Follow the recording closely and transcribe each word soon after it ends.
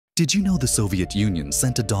Did you know the Soviet Union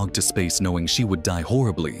sent a dog to space knowing she would die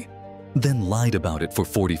horribly, then lied about it for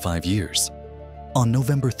 45 years? On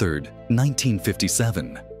November 3,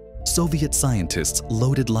 1957, Soviet scientists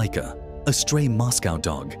loaded Laika, a stray Moscow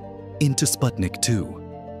dog, into Sputnik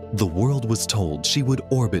 2. The world was told she would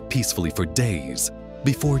orbit peacefully for days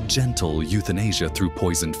before gentle euthanasia through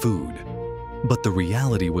poisoned food. But the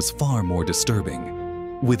reality was far more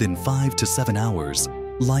disturbing. Within 5 to 7 hours,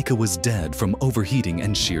 Laika was dead from overheating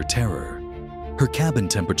and sheer terror. Her cabin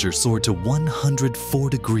temperature soared to 104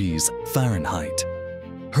 degrees Fahrenheit.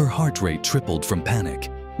 Her heart rate tripled from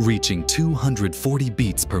panic, reaching 240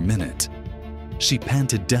 beats per minute. She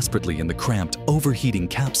panted desperately in the cramped, overheating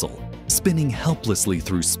capsule, spinning helplessly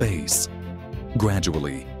through space.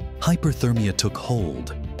 Gradually, hyperthermia took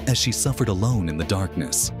hold as she suffered alone in the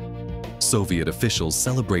darkness. Soviet officials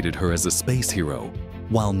celebrated her as a space hero,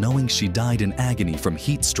 while knowing she died in agony from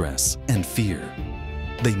heat stress and fear.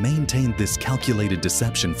 They maintained this calculated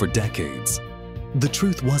deception for decades. The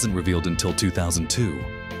truth wasn't revealed until 2002,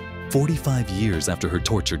 45 years after her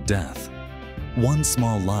tortured death. One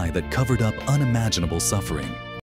small lie that covered up unimaginable suffering.